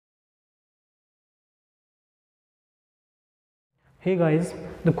Hey guys,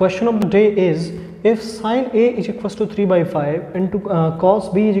 the question of the day is, if sine A is equals to 3 by 5 and cos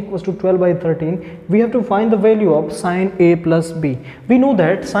B is equals to 12 by 13, we have to find the value of sine A plus B. We know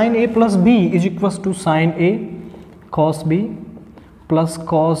that sine A plus B is equals to sine A cos B plus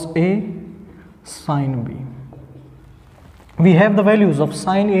cos A sine B. We have the values of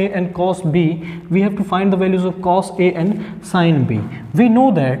sine A and cos B. We have to find the values of cos A and sine B. We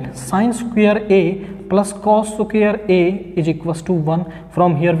know that sine square A plus cos square A is equals to 1.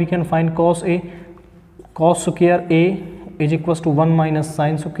 From here we can find cos A. Cos square A is equals to 1 minus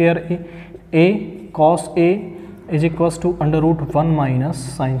sine square A. A cos A is equals to under root 1 minus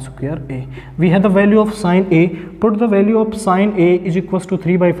sine square A. We have the value of sine A. Put the value of sine A is equals to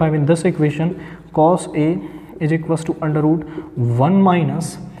 3 by 5 in this equation. Cos A is equals to under root 1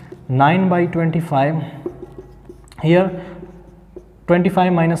 minus 9 by 25. Here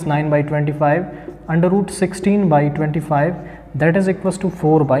 25 minus 9 by 25, under root 16 by 25, that is equals to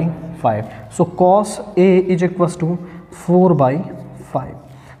 4 by 5. So cos A is equals to 4 by 5.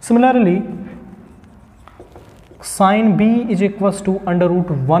 Similarly, sine B is equals to under root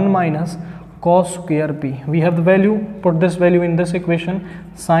 1 minus cos square B. We have the value, put this value in this equation.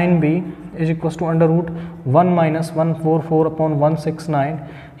 Sine B is equals to under root 1 minus 144 upon 169.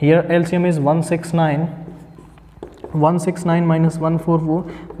 Here LCM is 169. 169 minus 144,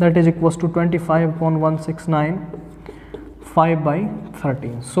 that is equals to 25 upon 169, 5 by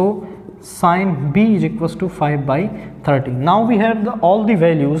 13. So sine B is equals to 5 by 13. Now we have all the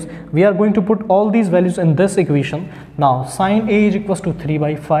values. We are going to put all these values in this equation. Now sine A is equals to 3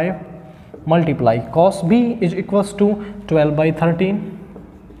 by 5, multiply cos B is equals to 12 by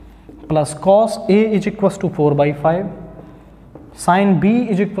 13, plus cos A is equals to 4 by 5, sine B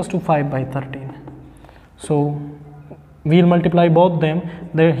is equals to 5 by 13. So we will multiply both them.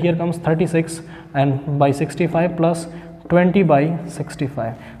 There here comes 36 and by 65 plus 20 by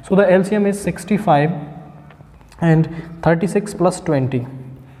 65. So the LCM is 65 and 36 plus 20,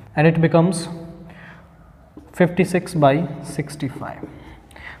 and it becomes 56 by 65.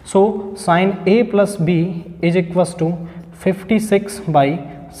 So sine A plus B is equals to 56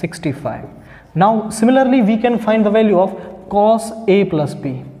 by 65. Now similarly we can find the value of cos A plus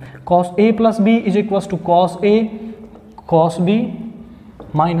B. Cos A plus B is equals to cos A cos B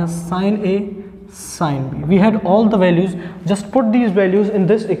minus sine A sine B. We had all the values. Just put these values in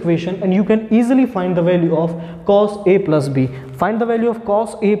this equation and you can easily find the value of cos A plus B. Find the value of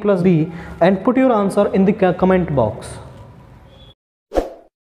cos A plus B and put your answer in the comment box.